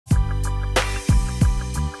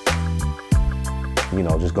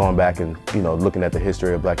just going back and, looking at the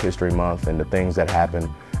history of Black History Month and the things that happened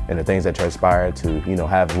and the things that transpired to,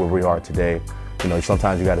 have where we are today.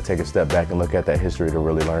 Sometimes you got to take a step back and look at that history to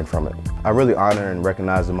really learn from it. I really honor and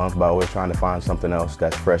recognize the month by always trying to find something else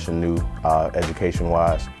that's fresh and new,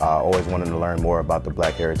 education-wise. Always wanting to learn more about the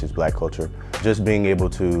Black heritage, Black culture. Just being able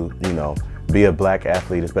to, be a Black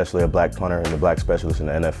athlete, especially a Black punter and a Black specialist in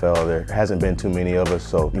the NFL. There hasn't been too many of us,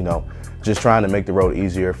 so, just trying to make the road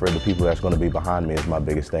easier for the people that's going to be behind me is my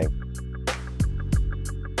biggest thing.